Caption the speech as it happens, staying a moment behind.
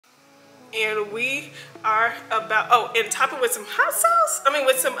And we are about, oh, and top it with some hot sauce. I mean,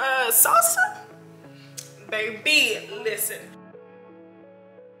 with some salsa. Baby, listen.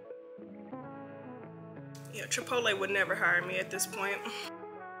 Yeah, Chipotle would never hire me at this point.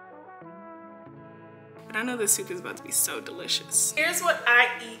 But I know this soup is about to be so delicious. Here's what I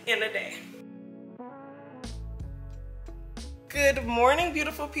eat in a day. Good morning,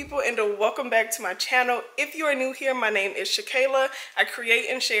 beautiful people, and welcome back to my channel. If you are new here, my name is Shakayla. I create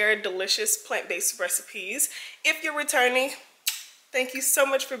and share delicious plant-based recipes. If you're returning, thank you so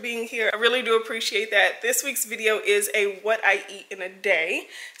much for being here. I really do appreciate that. This week's video is a what I eat in a day.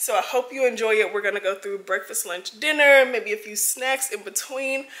 So I hope you enjoy it. We're gonna go through breakfast, lunch, dinner, maybe a few snacks in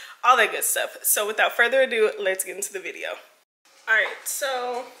between, all that good stuff. So without further ado, let's get into the video. All right,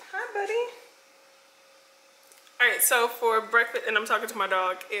 so, hi buddy. All right, so for breakfast, and I'm talking to my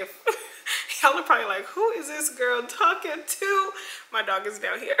dog. If y'all are probably like, who is this girl talking to? My dog is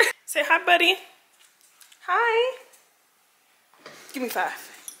down here. Say hi, buddy. Hi. Give me 5.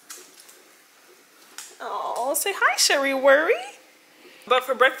 Oh, say hi, Sherry Worry. But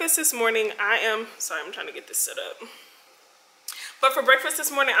for breakfast this morning, sorry, I'm trying to get this set up. But for breakfast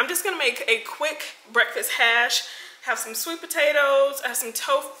this morning, I'm just gonna make a quick breakfast hash. Have some sweet potatoes, I have some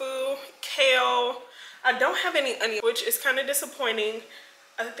tofu, kale. I don't have any onion, which is kind of disappointing.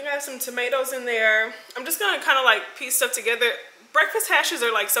 I think I have some tomatoes in there. I'm just gonna kind of like piece stuff together. Breakfast hashes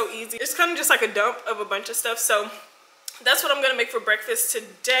are like so easy. It's kind of just like a dump of a bunch of stuff. So that's what I'm gonna make for breakfast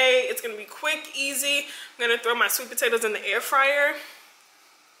today. It's gonna be quick, easy. I'm gonna throw my sweet potatoes in the air fryer.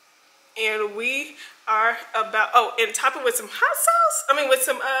 And we are about, oh, and top it with some hot sauce. I mean, with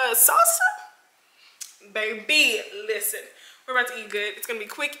some salsa. Baby, listen. We're about to eat good. It's gonna be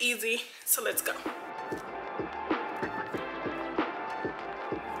quick, easy. So let's go.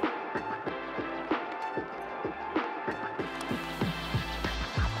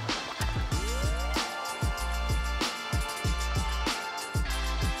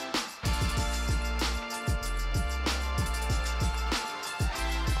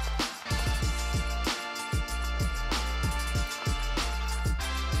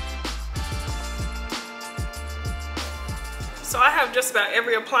 So I have just about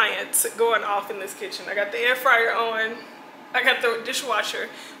every appliance going off in this kitchen. I got the air fryer on, I got the dishwasher.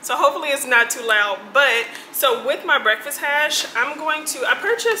 So hopefully it's not too loud. But so with my breakfast hash, I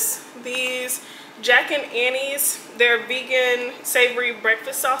purchased these Jack and Annie's. They're vegan savory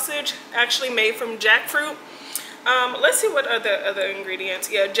breakfast sausage, actually made from jackfruit. Let's see what other ingredients.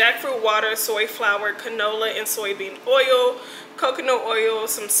 Yeah, jackfruit water, soy flour, canola and soybean oil, coconut oil,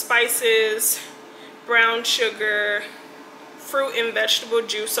 some spices, brown sugar, fruit and vegetable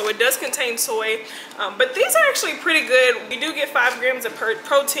juice. So it does contain soy, but these are actually pretty good. You do get 5 grams of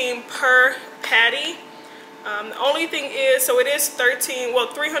protein per patty. The only thing is, so it is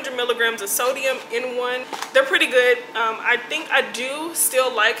 300 milligrams of sodium in one. They're pretty good. I think I do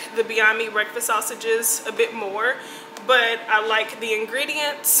still like the Beyond Meat breakfast sausages a bit more, but I like the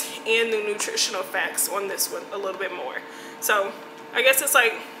ingredients and the nutritional facts on this one a little bit more. So I guess it's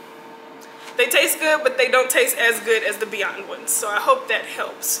like, they taste good, but they don't taste as good as the Beyond ones. So I hope that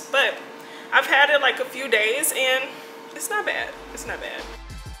helps. But I've had it like a few days and it's not bad. It's not bad.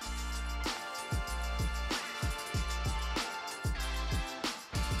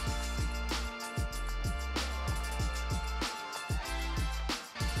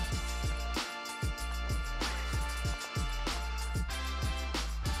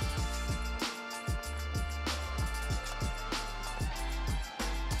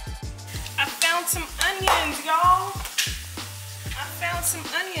 Some onions, y'all. I found some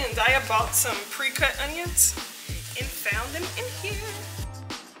onions. I have bought some pre-cut onions and found them in here.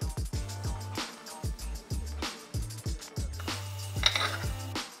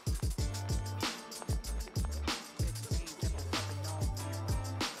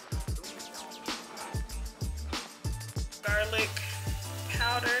 Garlic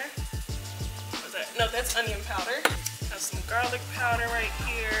powder. What's that? No, that's onion powder. Have some garlic powder right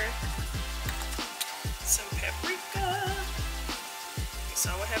here. Some paprika. You saw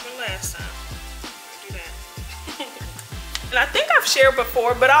what happened last time. Do that. And I think I've shared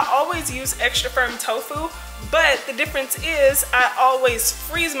before, but I always use extra firm tofu. But the difference is I always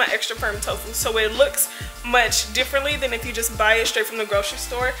freeze my extra firm tofu, so it looks much differently than if you just buy it straight from the grocery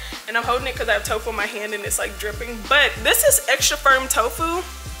store. And I'm holding it because I have tofu in my hand and it's like dripping. But this is extra firm tofu.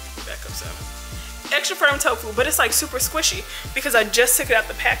 Back up some. Extra firm tofu, but it's like super squishy because I just took it out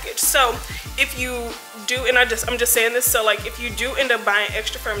the package. So if you do, and I'm just saying this, so like if you do end up buying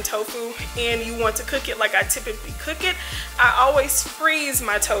extra firm tofu and you want to cook it like I typically cook it, I always freeze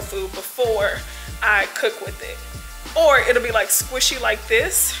my tofu before I cook with it. or it'll be like squishy like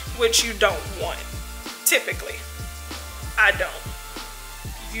this, which you don't want typically. I don't.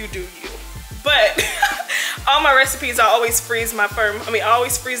 You do you. But all my recipes, I always freeze I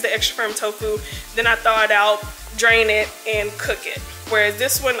always freeze the extra firm tofu, then I thaw it out, drain it, and cook it. Whereas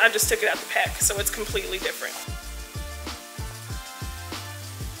this one, I just took it out the pack, so it's completely different.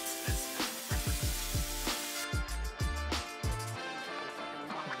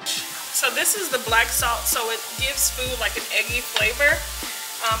 So this is the black salt, so it gives food like an eggy flavor.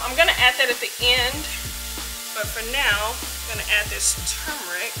 I'm gonna add that at the end, but for now, I'm gonna add this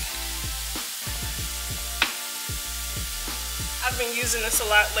turmeric. I've been using this a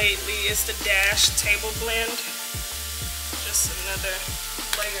lot lately. It's the Dash Table Blend. Just another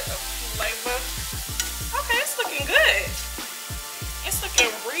layer of flavor. Okay, it's looking good. It's looking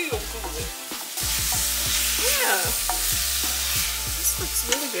real good. Yeah. This looks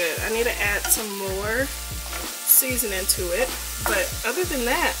really good. I need to add some more seasoning to it. But other than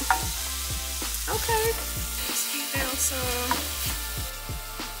that, okay. Let's heat down some.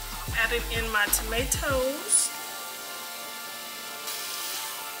 Adding in my tomatoes.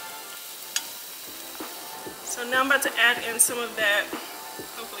 So now I'm about to add in some of that,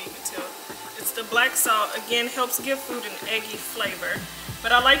 hopefully you can tell, it's the black salt. Again, helps give food an eggy flavor.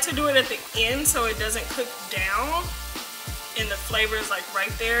 But I like to do it at the end so it doesn't cook down and the flavor is like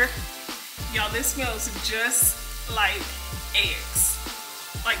right there. Y'all, this smells just like eggs.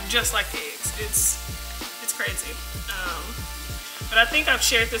 Like just like eggs. It's crazy. But I think I've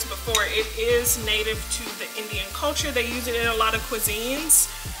shared this before. It is native to the Indian culture. They use it in a lot of cuisines.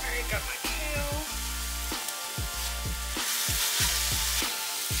 All right, got my kale.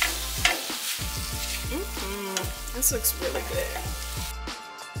 This looks really good.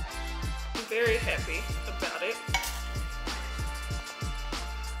 I'm very happy about it.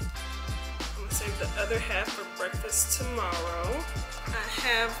 I'm gonna save the other half for breakfast tomorrow. I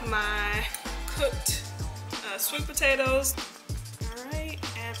have my cooked sweet potatoes. All right,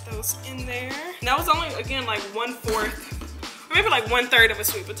 add those in there. And that was only, again, like 1/4, or maybe like 1/3 of a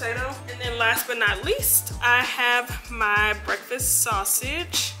sweet potato. And then last but not least, I have my breakfast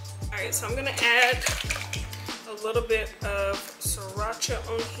sausage. All right, so I'm gonna add a little bit of sriracha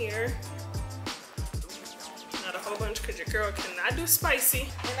on here. Not a whole bunch because your girl cannot do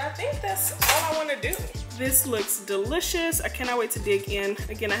spicy. And I think that's all I want to do. This looks delicious. I cannot wait to dig in.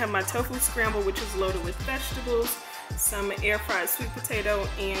 Again, I have my tofu scramble, which is loaded with vegetables, some air fried sweet potato,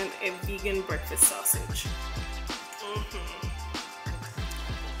 and a vegan breakfast sausage.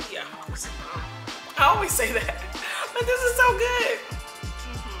 Yeah, I always say that, but this is so good.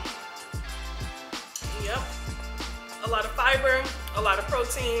 Yep. A lot of fiber, a lot of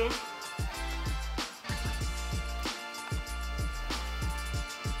protein.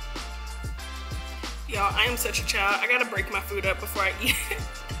 Y'all, I am such a child. I gotta break my food up before I eat it.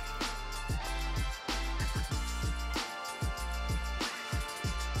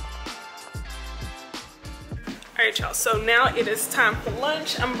 All right, y'all, so now it is time for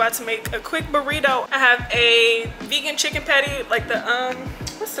lunch. I'm about to make a quick burrito. I have a vegan chicken patty, like the,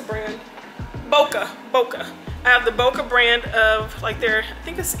 what's the brand? Boca. I have the Boca brand of like their, I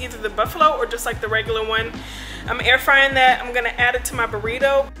think it's either the buffalo or just like the regular one. I'm air frying that. I'm gonna add it to my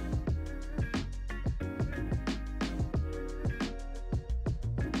burrito.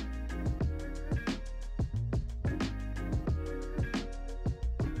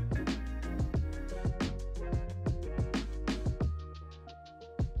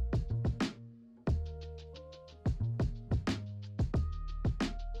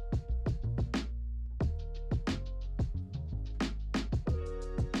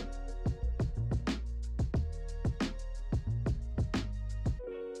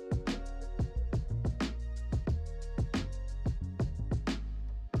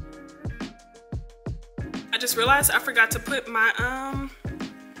 I just realized I forgot to put my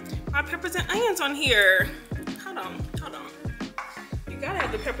my peppers and onions on here. Hold on. You gotta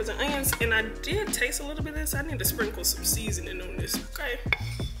have the peppers and onions, and I did taste a little bit of this. I need to sprinkle some seasoning on this. Okay.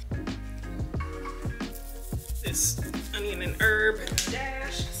 This onion and herb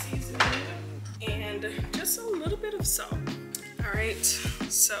dash seasoning, and just a little bit of salt. All right.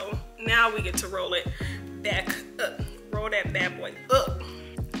 So now we get to roll it back up. Roll that bad boy up.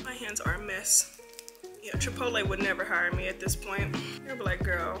 My hands are a mess. Yeah, Chipotle would never hire me at this point. They'll be like,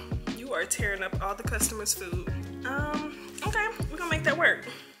 girl, you are tearing up all the customers' food. Okay, we're gonna make that work.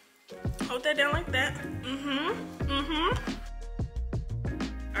 Hold that down like that.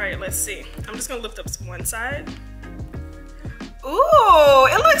 All right, let's see. I'm just gonna lift up one side. Ooh,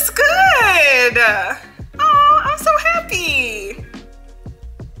 it looks good. Oh, I'm so happy.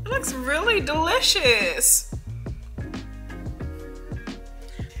 It looks really delicious.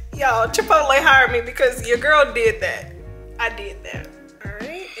 Y'all, Chipotle hired me because your girl did that. I did that. All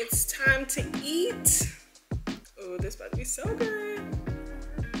right, it's time to eat. Oh, this about to be so good.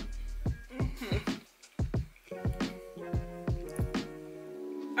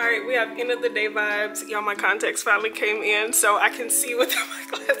 All right, we have end of the day vibes. Y'all, my contacts finally came in, so I can see without my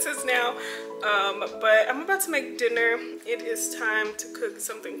glasses now. But I'm about to make dinner. It is time to cook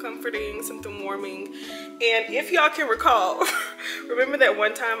something comforting, something warming. And if y'all can recall, remember that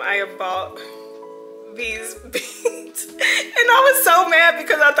one time I had bought these beans and I was so mad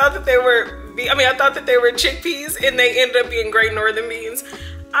because I thought that they were chickpeas and they ended up being Great Northern beans.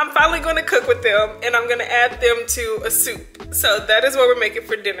 I'm finally going to cook with them and I'm going to add them to a soup. So that is what we're making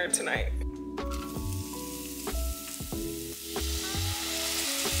for dinner tonight.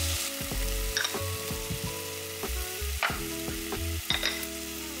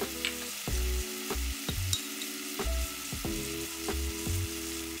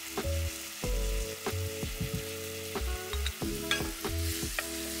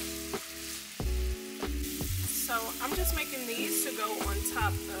 So I'm just making these to go on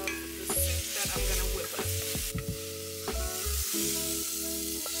top of the soup that I'm gonna whip up.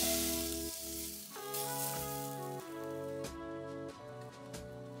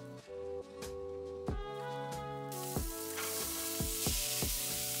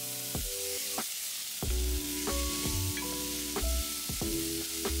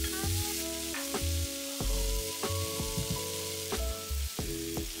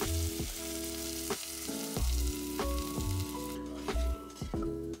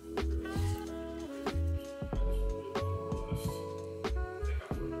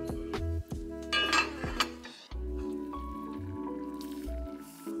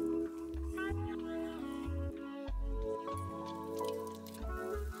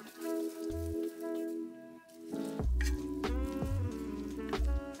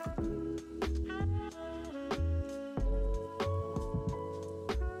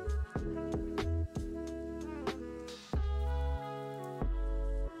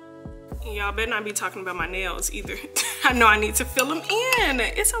 Y'all better not be talking about my nails either. I know I need to fill them in.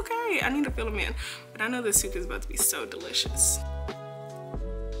 It's okay, I need to fill them in. But I know this soup is about to be so delicious.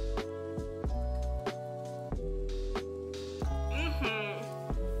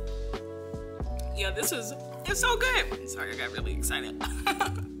 Yeah, it's so good. Sorry, I got really excited.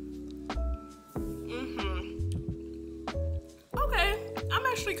 Okay, I'm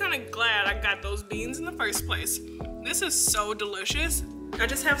actually kind of glad I got those beans in the first place. This is so delicious. I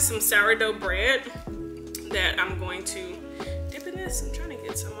just have some sourdough bread that I'm going to dip in this. I'm trying to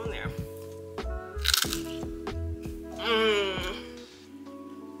get some on there.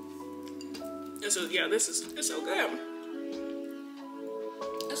 It's so good.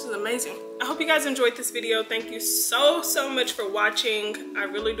 This is amazing. I hope you guys enjoyed this video. Thank you so much for watching. I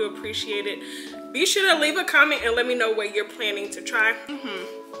really do appreciate it. Be sure to leave a comment and let me know what you're planning to try.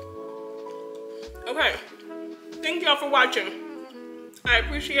 Okay, thank y'all for watching. I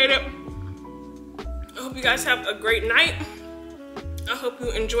appreciate it. I hope you guys have a great night. I hope you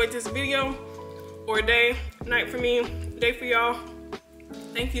enjoyed this video, or day, night for me, day for y'all.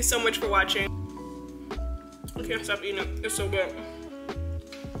 Thank you so much for watching. I can't stop eating it. It's so good.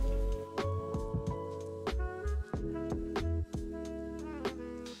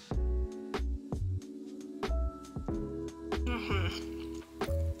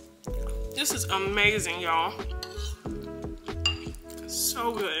 This is amazing, y'all.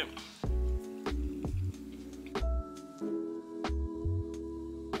 So good.